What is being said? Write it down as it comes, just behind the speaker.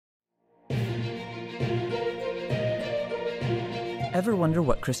Ever wonder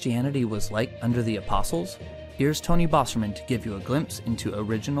what Christianity was like under the apostles? Here's Tony Bosserman to give you a glimpse into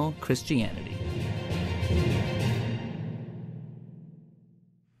original Christianity.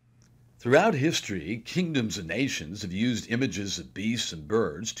 Throughout history, kingdoms and nations have used images of beasts and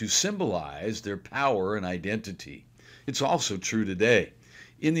birds to symbolize their power and identity. It's also true today.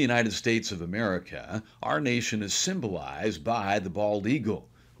 In the United States of America, our nation is symbolized by the bald eagle.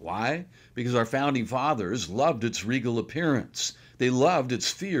 Why? Because our founding fathers loved its regal appearance. They loved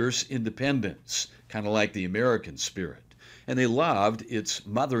its fierce independence, kind of like the American spirit. And they loved its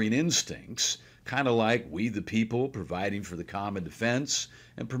mothering instincts, kind of like we the people providing for the common defense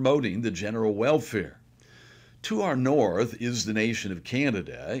and promoting the general welfare. To our north is the nation of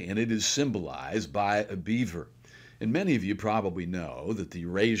Canada, and it is symbolized by a beaver. And many of you probably know that the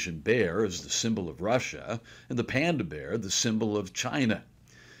Eurasian bear is the symbol of Russia and the panda bear the symbol of China.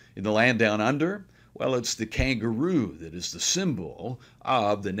 In the land down under, well, it's the kangaroo that is the symbol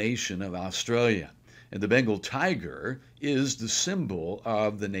of the nation of Australia. And the Bengal tiger is the symbol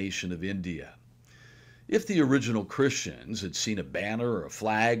of the nation of India. If the original Christians had seen a banner or a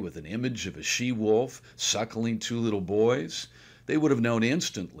flag with an image of a she-wolf suckling two little boys, they would have known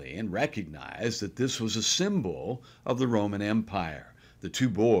instantly and recognized that this was a symbol of the Roman Empire, the two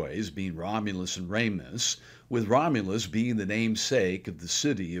boys being Romulus and Remus, with Romulus being the namesake of the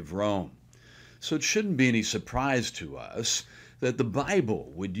city of Rome. So it shouldn't be any surprise to us that the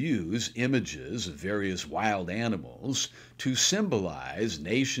Bible would use images of various wild animals to symbolize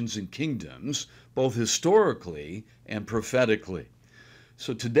nations and kingdoms, both historically and prophetically.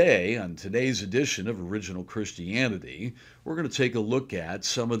 So today, on today's edition of Original Christianity, we're going to take a look at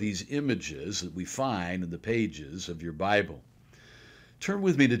some of these images that we find in the pages of your Bible. Turn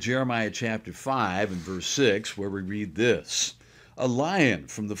with me to Jeremiah chapter 5 and verse 6, where we read this. A lion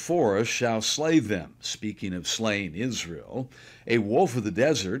from the forest shall slay them, speaking of slaying Israel. A wolf of the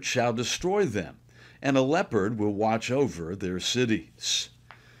desert shall destroy them, and a leopard will watch over their cities.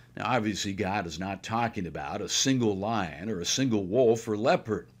 Now, obviously, God is not talking about a single lion or a single wolf or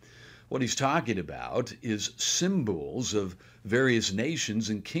leopard. What he's talking about is symbols of various nations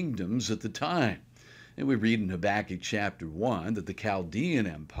and kingdoms at the time. And we read in Habakkuk chapter 1 that the Chaldean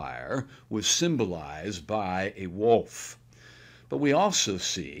Empire was symbolized by a wolf. But we also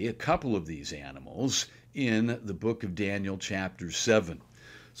see a couple of these animals in the book of Daniel chapter 7.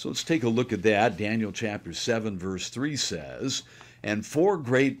 So let's take a look at that. Daniel chapter 7 verse 3 says, "And 4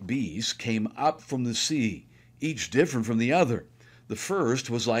 great beasts came up from the sea, each different from the other. The first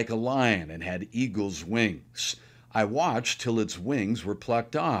was like a lion and had eagle's wings. I watched till its wings were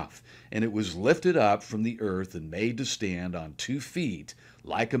plucked off, and it was lifted up from the earth and made to stand on 2 feet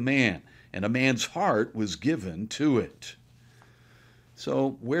like a man, and a man's heart was given to it."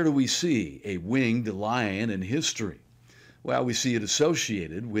 So where do we see a winged lion in history? Well, we see it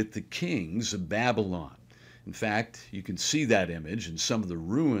associated with the kings of Babylon. In fact, you can see that image in some of the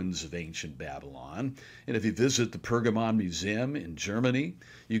ruins of ancient Babylon. And if you visit the Pergamon Museum in Germany,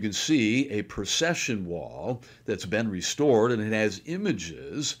 you can see a procession wall that's been restored, and it has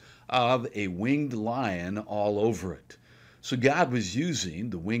images of a winged lion all over it. So God was using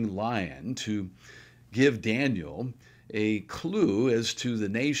the winged lion to give Daniel a clue as to the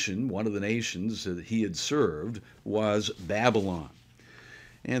nation. One of the nations that he had served was Babylon.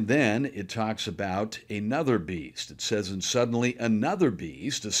 And then it talks about another beast. It says, "And suddenly another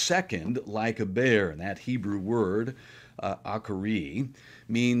beast, a second like a bear." And that Hebrew word, akari,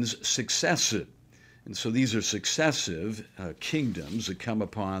 means successive. And so these are successive kingdoms that come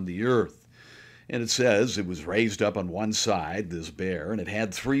upon the earth. And it says it was raised up on one side, this bear, and it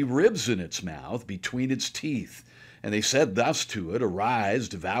had 3 ribs in its mouth between its teeth. And they said thus to it, "Arise,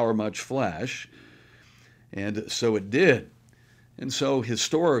 devour much flesh." And so it did. And so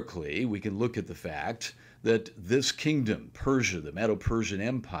historically, we can look at the fact that this kingdom, Persia, the Medo-Persian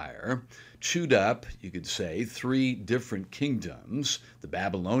Empire, chewed up, you could say, 3 different kingdoms: the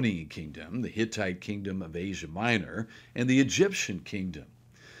Babylonian kingdom, the Hittite kingdom of Asia Minor, and the Egyptian kingdom.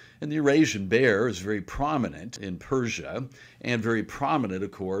 And the Eurasian bear is very prominent in Persia and very prominent, of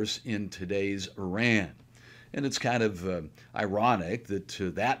course, in today's Iran. And it's kind of ironic that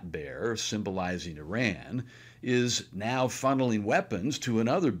that bear, symbolizing Iran, is now funneling weapons to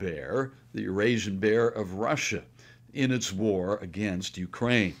another bear, the Eurasian bear of Russia, in its war against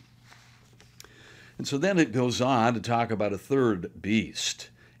Ukraine. And so then it goes on to talk about a third beast.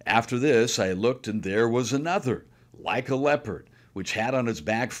 "After this I looked, and there was another, like a leopard, which had on its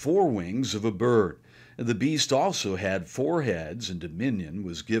back 4 wings of a bird. And the beast also had 4 heads, and dominion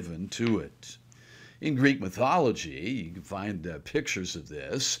was given to it." In Greek mythology, you can find pictures of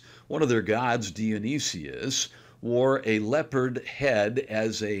this. One of their gods, Dionysius, wore a leopard head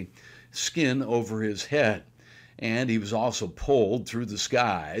as a skin over his head, and he was also pulled through the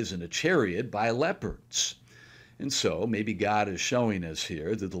skies in a chariot by leopards. And so maybe God is showing us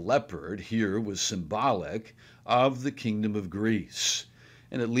here that the leopard here was symbolic of the kingdom of Greece.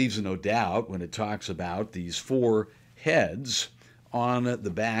 And it leaves no doubt when it talks about these four heads on the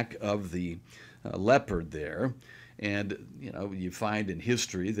back of the leopard there. And, you find in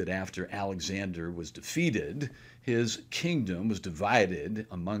history that after Alexander was defeated, his kingdom was divided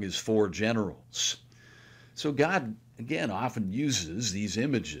among his four generals. So God, again, often uses these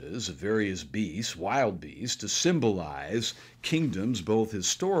images of various beasts, wild beasts, to symbolize kingdoms both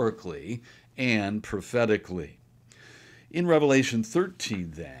historically and prophetically. In Revelation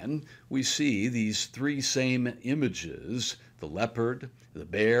 13, then, we see these three same images, the leopard, the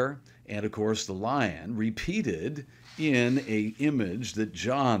bear, and of course the lion, repeated in an image that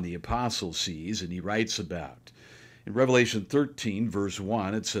John the Apostle sees and he writes about. In Revelation 13, verse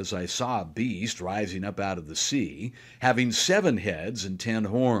 1, it says, I saw a beast rising up out of the sea, having 7 heads and 10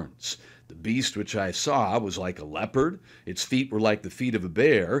 horns. The beast which I saw was like a leopard, its feet were like the feet of a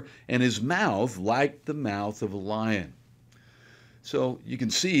bear, and his mouth like the mouth of a lion. So you can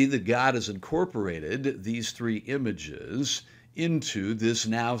see that God has incorporated these three images into this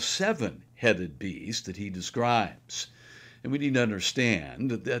now 7-headed beast that he describes. And we need to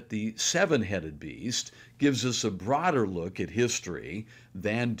understand that the 7-headed beast gives us a broader look at history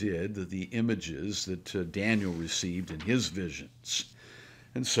than did the images that Daniel received in his visions.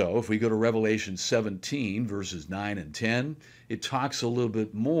 And so if we go to Revelation 17, verses 9 and 10, it talks a little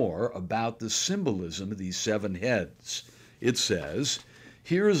bit more about the symbolism of these 7 heads. It says,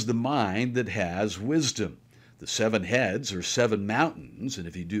 here is the mind that has wisdom. The 7 heads are 7 mountains, and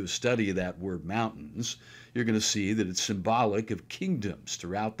if you do a study of that word mountains, you're going to see that it's symbolic of kingdoms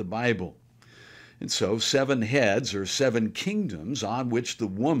throughout the Bible. And so 7 heads are 7 kingdoms on which the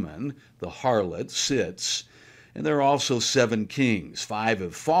woman, the harlot, sits. And there are also 7 kings. 5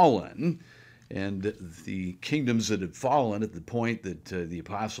 have fallen, and the kingdoms that had fallen at the point that the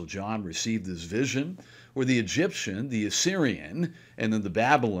Apostle John received this vision were the Egyptian, the Assyrian, and then the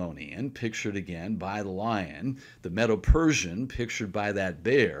Babylonian, pictured again by the lion, the Medo-Persian, pictured by that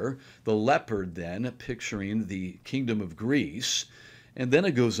bear, the leopard then picturing the kingdom of Greece, and then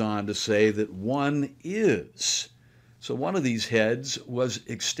it goes on to say that one is. So one of these heads was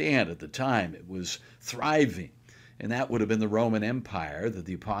extant at the time. It was thriving, and that would have been the Roman Empire that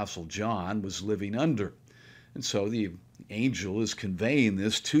the Apostle John was living under. And so the angel is conveying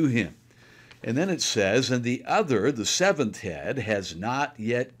this to him. And then it says, and the other, the 7th head, has not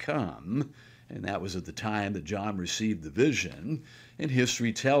yet come. And that was at the time that John received the vision. And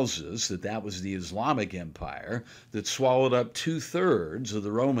history tells us that that was the Islamic Empire that swallowed up 2/3 of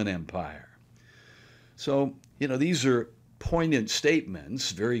the Roman Empire. So, these are poignant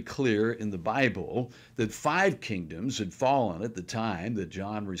statements, very clear in the Bible, that 5 kingdoms had fallen at the time that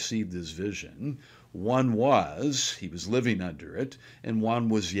John received this vision. One was, he was living under it, and one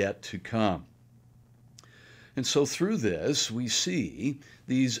was yet to come. And so through this, we see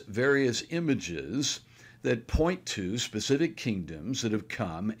these various images that point to specific kingdoms that have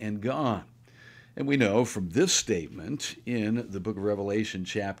come and gone. And we know from this statement in the book of Revelation,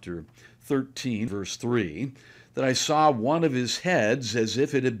 chapter 13, verse 3, that I saw one of his heads as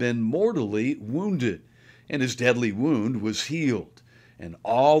if it had been mortally wounded, and his deadly wound was healed. And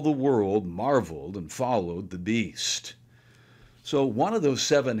all the world marveled and followed the beast. So one of those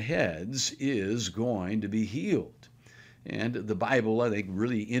 7 heads is going to be healed. And the Bible, I think,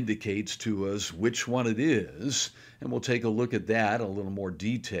 really indicates to us which one it is. And we'll take a look at that in a little more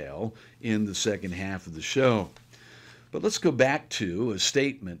detail in the second half of the show. But let's go back to a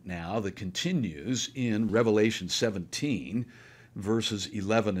statement now that continues in Revelation 17, verses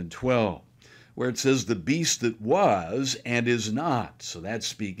 11 and 12, where it says, the beast that was and is not. So that's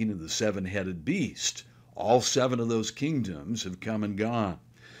speaking of the 7-headed beast. All 7 of those kingdoms have come and gone.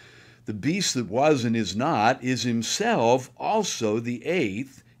 The beast that was and is not is himself also the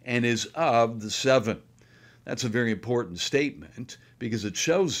 8th and is of the 7. That's a very important statement because it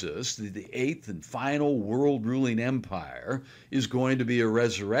shows us that the 8th and final world-ruling empire is going to be a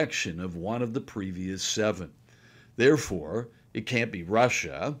resurrection of one of the previous 7. Therefore, it can't be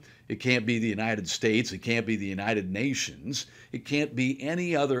Russia, it can't be the United States, it can't be the United Nations, it can't be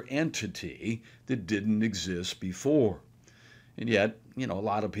any other entity that didn't exist before. And yet, a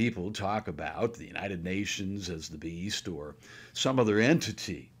lot of people talk about the United Nations as the beast or some other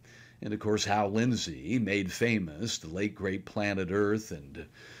entity. And of course, Hal Lindsey made famous the late great Planet Earth and,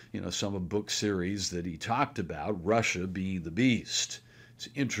 some of book series that he talked about Russia being the beast. It's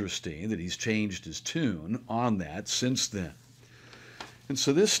interesting that he's changed his tune on that since then. And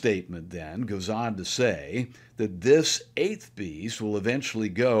so this statement then goes on to say that this eighth beast will eventually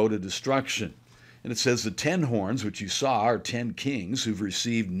go to destruction. And it says the 10 horns which you saw are 10 kings who've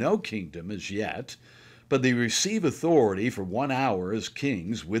received no kingdom as yet, but they receive authority for 1 hour as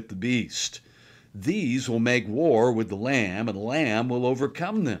kings with the beast. These will make war with the Lamb, and the Lamb will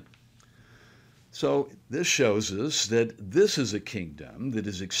overcome them. So this shows us that this is a kingdom that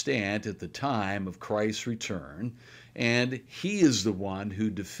is extant at the time of Christ's return, and he is the one who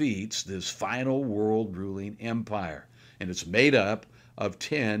defeats this final world ruling empire. And it's made up of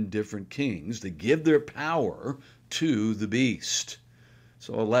 10 different kings that give their power to the beast.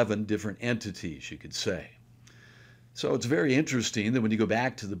 So 11 different entities, you could say. So it's very interesting that when you go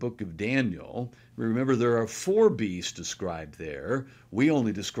back to the book of Daniel, remember there are 4 beasts described there. We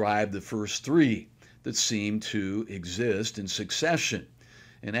only describe the first 3 that seem to exist in succession,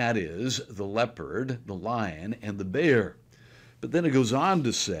 and that is the leopard, the lion, and the bear. But then it goes on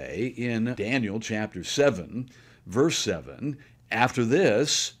to say in Daniel chapter 7, verse 7, after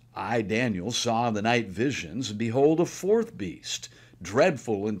this, I, Daniel, saw in the night visions, and behold, a 4th beast,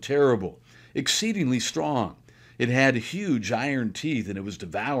 dreadful and terrible, exceedingly strong. It had huge iron teeth, and it was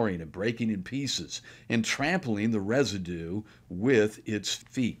devouring and breaking in pieces and trampling the residue with its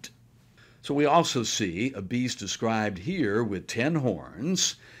feet. So we also see a beast described here with 10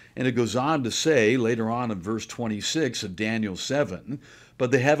 horns, and it goes on to say later on in verse 26 of Daniel 7,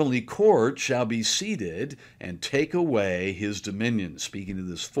 but the heavenly court shall be seated and take away his dominion, speaking of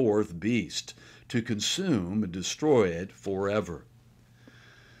this 4th beast, to consume and destroy it forever.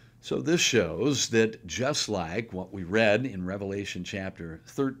 So this shows that just like what we read in Revelation chapter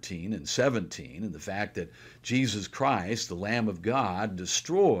 13 and 17, and the fact that Jesus Christ, the Lamb of God,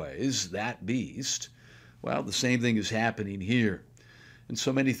 destroys that beast, well, the same thing is happening here. And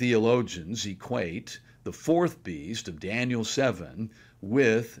so many theologians equate the 4th beast of Daniel 7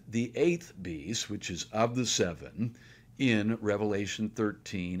 with the 8th beast, which is of the 7, in Revelation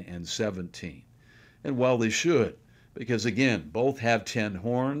 13 and 17. And well, they should. Because again, both have 10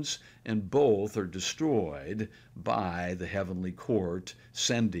 horns and both are destroyed by the heavenly court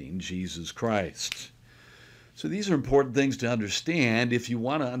sending Jesus Christ. So these are important things to understand if you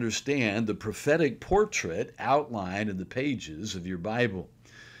want to understand the prophetic portrait outlined in the pages of your Bible.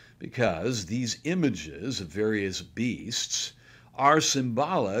 Because these images of various beasts are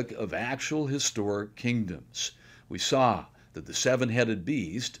symbolic of actual historic kingdoms. We saw that the 7-headed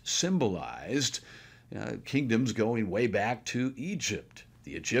beast symbolized kingdoms going way back to Egypt,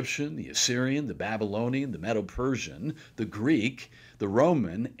 the Egyptian, the Assyrian, the Babylonian, the Medo-Persian, the Greek, the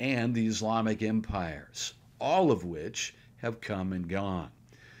Roman, and the Islamic empires, all of which have come and gone.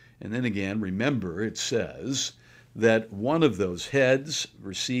 And then again, remember, it says that one of those heads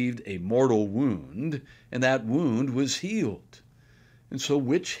received a mortal wound, and that wound was healed. And so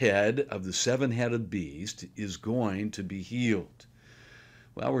which head of the 7-headed beast is going to be healed?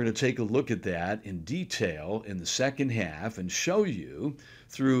 Well, we're going to take a look at that in detail in the second half and show you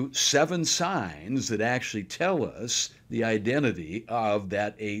through 7 signs that actually tell us the identity of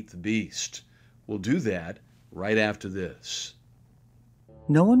that 8th beast. We'll do that right after this.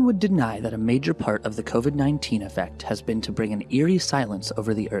 No one would deny that a major part of the COVID-19 effect has been to bring an eerie silence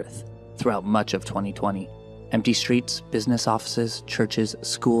over the earth throughout much of 2020. Empty streets, business offices, churches,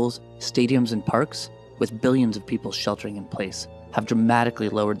 schools, stadiums, and parks, with billions of people sheltering in place, have dramatically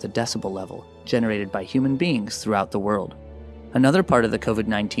lowered the decibel level generated by human beings throughout the world. Another part of the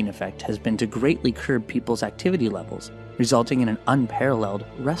COVID-19 effect has been to greatly curb people's activity levels, resulting in an unparalleled,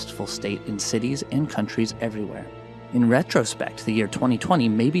 restful state in cities and countries everywhere. In retrospect, the year 2020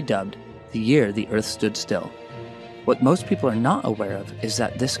 may be dubbed the year the Earth stood still. What most people are not aware of is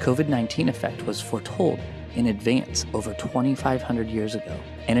that this COVID-19 effect was foretold in advance over 2,500 years ago,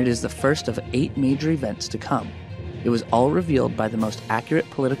 and it is the first of 8 major events to come. It was all revealed by the most accurate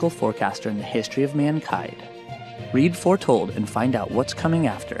political forecaster in the history of mankind. Read Foretold and find out what's coming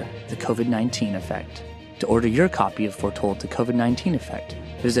after the COVID-19 effect. To order your copy of Foretold: The COVID-19 Effect,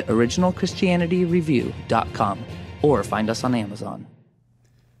 visit originalchristianityreview.com or find us on Amazon.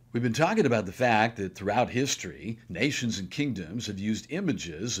 We've been talking about the fact that throughout history, nations and kingdoms have used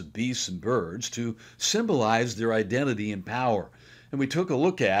images of beasts and birds to symbolize their identity and power. And we took a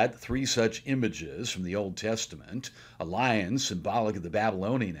look at 3 such images from the Old Testament: a lion, symbolic of the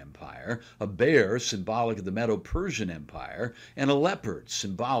Babylonian Empire, a bear, symbolic of the Medo-Persian Empire, and a leopard,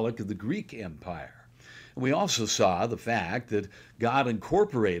 symbolic of the Greek Empire. And we also saw the fact that God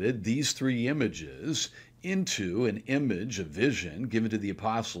incorporated these 3 images into an image, a vision, given to the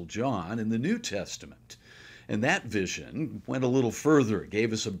Apostle John in the New Testament. And that vision went a little further. It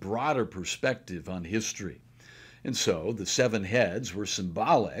gave us a broader perspective on history. And so the seven heads were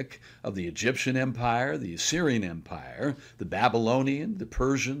symbolic of the Egyptian Empire, the Assyrian Empire, the Babylonian, the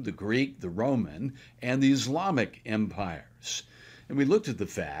Persian, the Greek, the Roman, and the Islamic empires. And we looked at the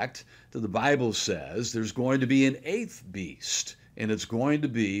fact that the Bible says there's going to be an eighth beast, and it's going to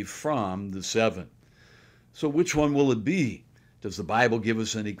be from the seven. So which one will it be? Does the Bible give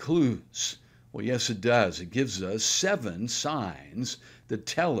us any clues? Well, yes, it does. It gives us 7 signs that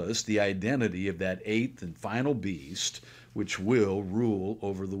tell us the identity of that eighth and final beast, which will rule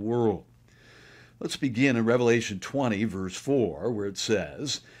over the world. Let's begin in Revelation 20, verse 4, where it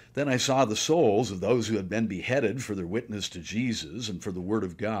says, "Then I saw the souls of those who had been beheaded for their witness to Jesus and for the word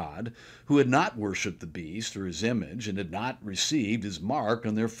of God, who had not worshipped the beast or his image, and had not received his mark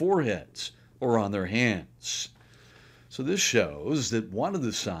on their foreheads or on their hands." So this shows that one of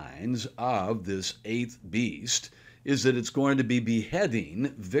the signs of this eighth beast is that it's going to be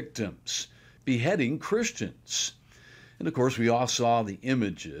beheading victims, beheading Christians. And of course, we all saw the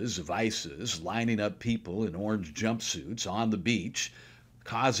images of ISIS lining up people in orange jumpsuits on the beach,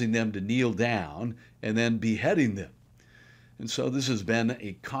 causing them to kneel down and then beheading them. And so this has been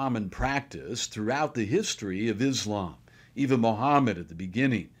a common practice throughout the history of Islam. Even Muhammad at the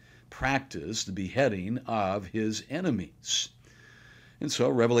beginning practiced the beheading of his enemies. And so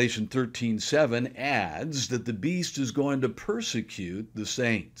Revelation 13:7 adds that the beast is going to persecute the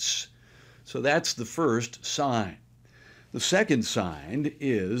saints. So that's the first sign. The second sign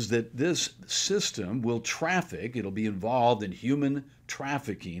is that this system will traffic, it'll be involved in human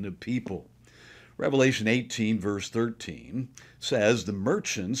trafficking of people. Revelation 18, verse 13 says, "The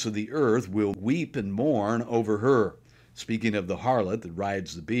merchants of the earth will weep and mourn over her," speaking of the harlot that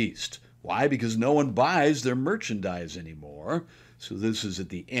rides the beast. Why? Because no one buys their merchandise anymore. So this is at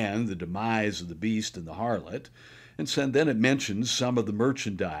the end, the demise of the beast and the harlot. And so then it mentions some of the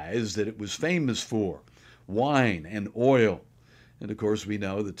merchandise that it was famous for, wine and oil. And of course we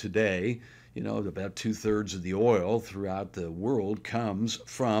know that today, about 2/3 of the oil throughout the world comes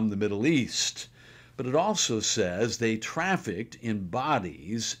from the Middle East. But it also says they trafficked in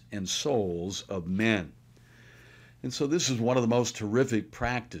bodies and souls of men. And so this is one of the most horrific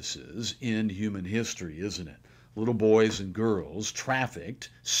practices in human history, isn't it? Little boys and girls trafficked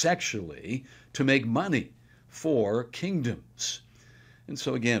sexually to make money for kingdoms. And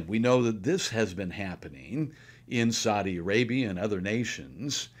so again, we know that this has been happening in Saudi Arabia and other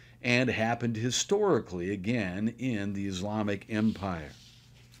nations, and happened historically again in the Islamic Empire.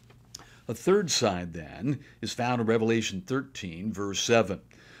 A third sign then is found in Revelation 13, verse 7.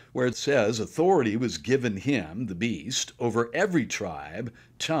 Where it says, "Authority was given him," the beast, "over every tribe,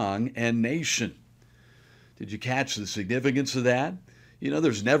 tongue, and nation." Did you catch the significance of that?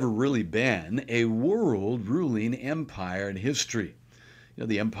 There's never really been a world ruling empire in history.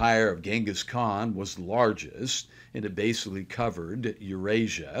 The empire of Genghis Khan was the largest, and it basically covered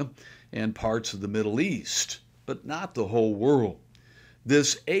Eurasia and parts of the Middle East, but not the whole world.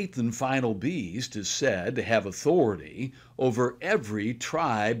 This eighth and final beast is said to have authority over every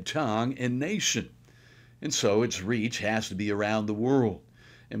tribe, tongue, and nation. And so its reach has to be around the world.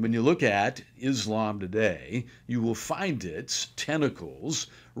 And when you look at Islam today, you will find its tentacles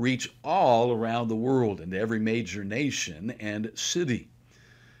reach all around the world into every major nation and city.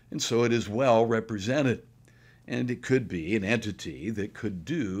 And so it is well represented. And it could be an entity that could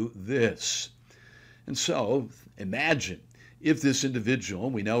do this. And so imagine if this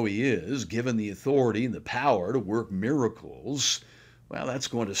individual, we know he is, given the authority and the power to work miracles, well, that's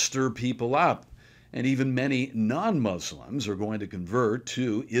going to stir people up. And even many non-Muslims are going to convert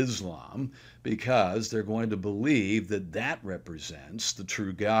to Islam because they're going to believe that that represents the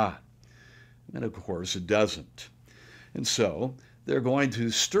true God. And of course, it doesn't. And so they're going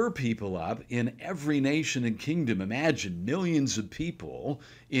to stir people up in every nation and kingdom. Imagine millions of people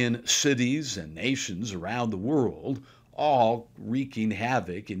in cities and nations around the world, all wreaking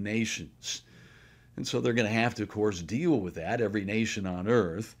havoc in nations. And so they're going to have to, of course, deal with that, every nation on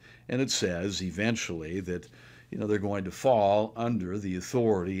earth. And it says eventually that, they're going to fall under the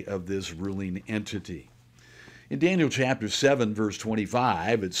authority of this ruling entity. In Daniel chapter 7, verse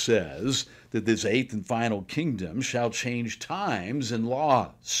 25, it says that this eighth and final kingdom shall change times and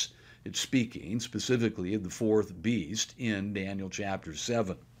laws. It's speaking specifically of the fourth beast in Daniel chapter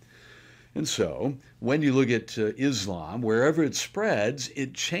 7. And so, when you look at Islam, wherever it spreads,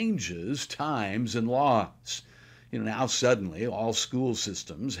 it changes times and laws. Now suddenly all school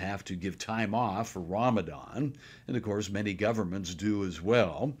systems have to give time off for Ramadan, and of course many governments do as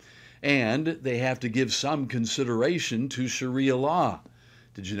well, and they have to give some consideration to Sharia law.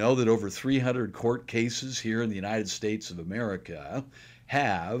 Did you know that over 300 court cases here in the United States of America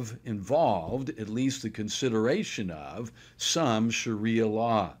have involved at least the consideration of some Sharia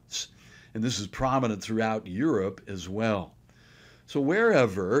laws? And this is prominent throughout Europe as well. So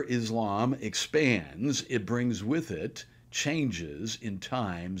wherever Islam expands, it brings with it changes in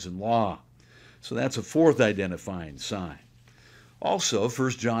times and law. So that's a fourth identifying sign. Also,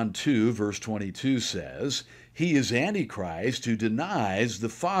 1 John 2, verse 22 says, "He is Antichrist who denies the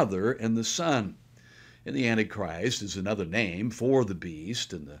Father and the Son." And the Antichrist is another name for the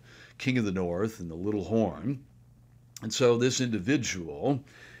beast and the king of the north and the little horn. And so this individual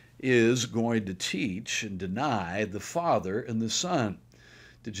is going to teach and deny the Father and the Son.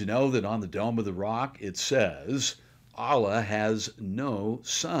 Did you know that on the Dome of the Rock it says, Allah has no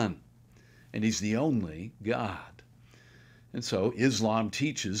son, and he's the only God? And so Islam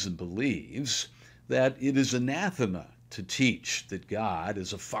teaches and believes that it is anathema to teach that God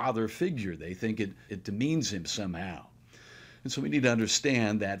is a father figure. They think it demeans him somehow. And so we need to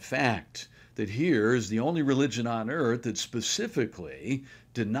understand that fact, that here is the only religion on earth that specifically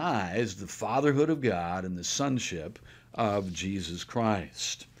denies the fatherhood of God and the sonship of Jesus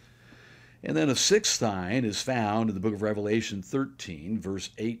Christ. And then a sixth sign is found in the book of Revelation 13,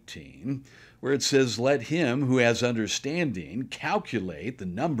 verse 18, where it says, "Let him who has understanding calculate the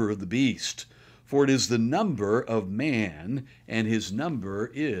number of the beast, for it is the number of man, and his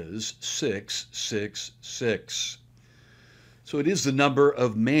number is 666." So it is the number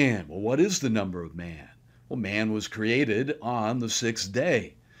of man. Well, what is the number of man? Well, man was created on the sixth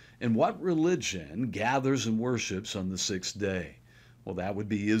day. And what religion gathers and worships on the sixth day? Well, that would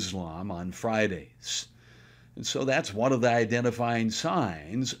be Islam on Fridays. And so that's one of the identifying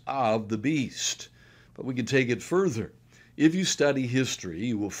signs of the beast. But we can take it further. If you study history,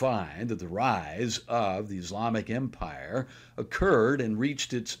 you will find that the rise of the Islamic Empire occurred and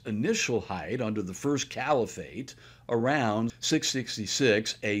reached its initial height under the first caliphate around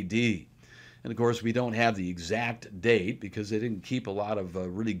 666 AD. And of course, we don't have the exact date because they didn't keep a lot of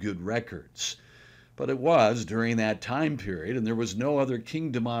really good records. But it was during that time period, and there was no other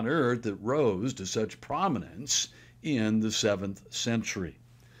kingdom on earth that rose to such prominence in the 7th century.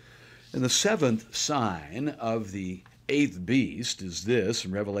 And the seventh sign of the eighth beast is this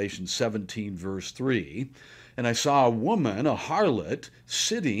in Revelation 17, verse 3. "And I saw a woman, a harlot,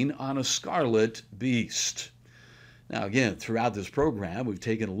 sitting on a scarlet beast." Now, again, throughout this program, we've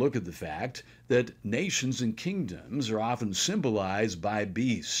taken a look at the fact that nations and kingdoms are often symbolized by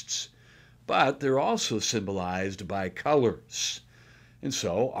beasts, but they're also symbolized by colors. And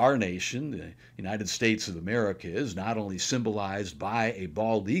so our nation, the United States of America, is not only symbolized by a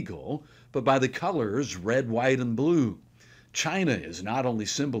bald eagle, but by the colors red, white, and blue. China is not only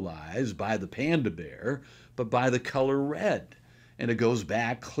symbolized by the panda bear, but by the color red. And it goes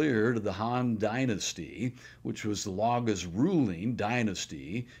back clear to the Han Dynasty, which was the longest ruling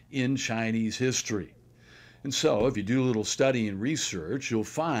dynasty in Chinese history. And so, if you do a little study and research, you'll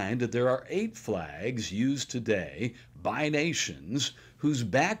find that there are 8 flags used today by nations whose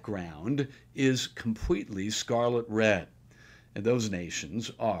background is completely scarlet red. And those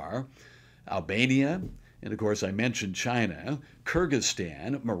nations are Albania, and of course I mentioned China,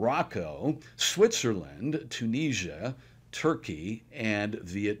 Kyrgyzstan, Morocco, Switzerland, Tunisia, Turkey, and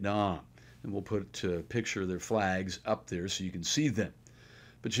Vietnam. And we'll put a picture of their flags up there so you can see them.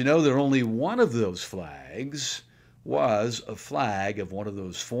 But you know that only one of those flags was a flag of one of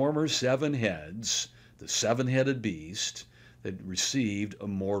those former 7 heads, the 7-headed beast that received a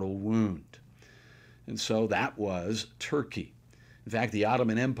mortal wound. And so that was Turkey. In fact, the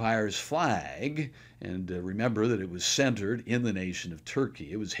Ottoman Empire's flag, and remember that it was centered in the nation of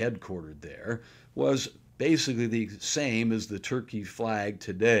Turkey, it was headquartered there, was basically the same as the Turkey flag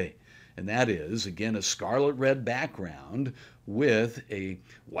today. And that is, again, a scarlet red background with a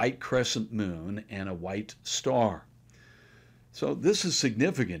white crescent moon and a white star. So this is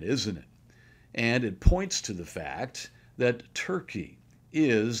significant, isn't it? And it points to the fact that Turkey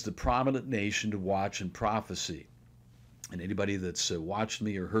is the prominent nation to watch in prophecy. And anybody that's watched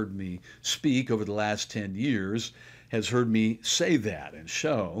me or heard me speak over the last 10 years has heard me say that and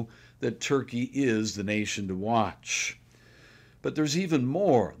show that Turkey is the nation to watch. But there's even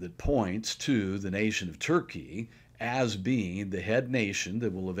more that points to the nation of Turkey as being the head nation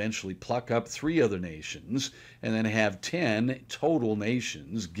that will eventually pluck up 3 other nations and then have 10 total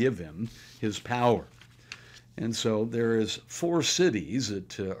nations give him his power. And so there is 4 cities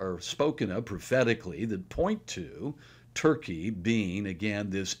that are spoken of prophetically that point to Turkey being, again,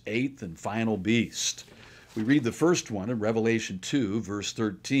 this 8th and final beast. We read the first one in Revelation 2, verse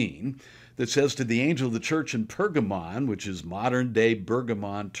 13, that says to the angel of the church in Pergamon, which is modern-day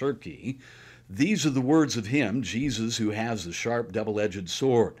Bergamo, Turkey, these are the words of him, Jesus, who has the sharp double-edged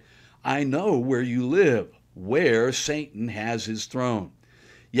sword. I know where you live, where Satan has his throne.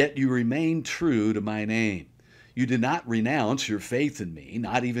 Yet you remain true to my name. You did not renounce your faith in me,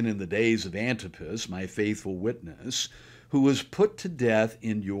 not even in the days of Antipas, my faithful witness, who was put to death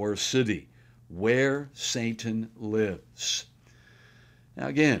in your city, where Satan lives. Now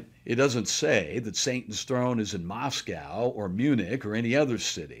again, it doesn't say that Satan's throne is in Moscow or Munich or any other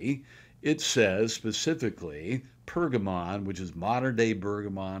city. It says specifically Pergamon, which is modern-day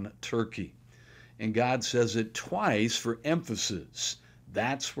Bergamo, Turkey. And God says it twice for emphasis.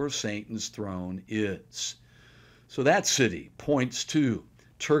 That's where Satan's throne is. So that city points to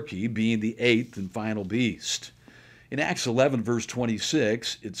Turkey being the eighth and final beast. In Acts 11, verse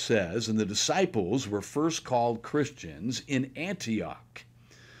 26, it says, and the disciples were first called Christians in Antioch.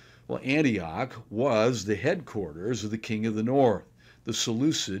 Well, Antioch was the headquarters of the king of the north, the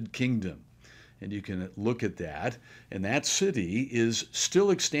Seleucid kingdom. And you can look at that. And that city is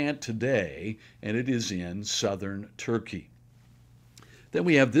still extant today, and it is in southern Turkey. Then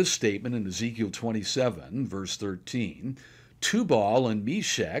we have this statement in Ezekiel 27, verse 13. Tubal and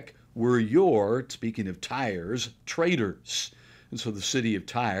Meshech were your, speaking of Tyre's, traders. And so the city of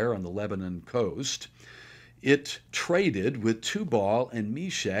Tyre on the Lebanon coast, it traded with Tubal and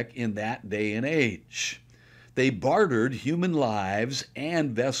Meshech in that day and age. They bartered human lives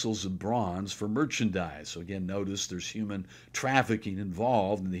and vessels of bronze for merchandise. So again, notice there's human trafficking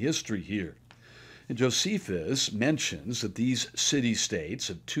involved in the history here. And Josephus mentions that these city-states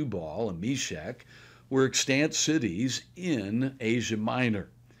of Tubal and Meshech were extant cities in Asia Minor.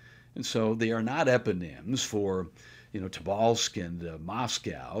 And so they are not eponyms for, Tobolsk and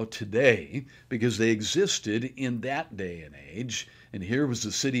Moscow today, because they existed in that day and age. And here was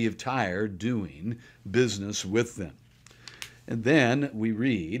the city of Tyre doing business with them. And then we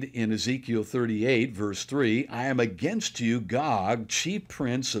read in Ezekiel 38, verse 3, I am against you, Gog, chief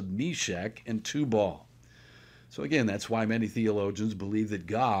prince of Meshech and Tubal. So again, that's why many theologians believe that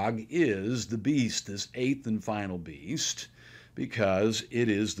Gog is the beast, this eighth and final beast, because it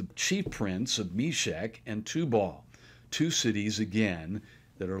is the chief prince of Meshech and Tubal, two cities, again,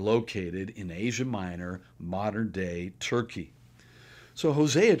 that are located in Asia Minor, modern-day Turkey. So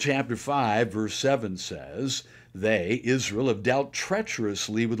Hosea chapter 5, verse 7 says, they, Israel, have dealt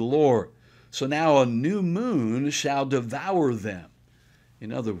treacherously with the Lord. So now a new moon shall devour them.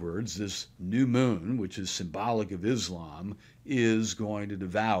 In other words, this new moon, which is symbolic of Islam, is going to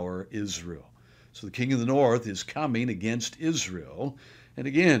devour Israel. So the king of the north is coming against Israel. And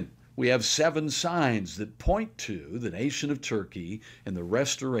again, we have 7 signs that point to the nation of Turkey and the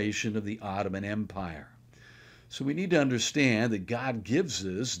restoration of the Ottoman Empire. So we need to understand that God gives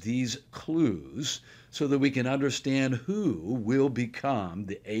us these clues so that we can understand who will become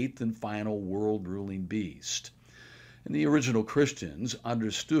the eighth and final world-ruling beast. And the original Christians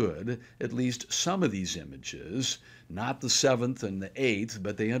understood at least some of these images, not the 7th and the 8th,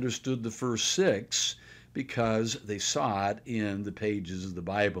 but they understood the first 6 because they saw it in the pages of the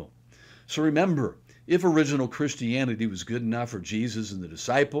Bible. So remember, if original Christianity was good enough for Jesus and the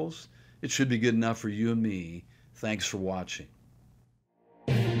disciples, it should be good enough for you and me. Thanks for watching.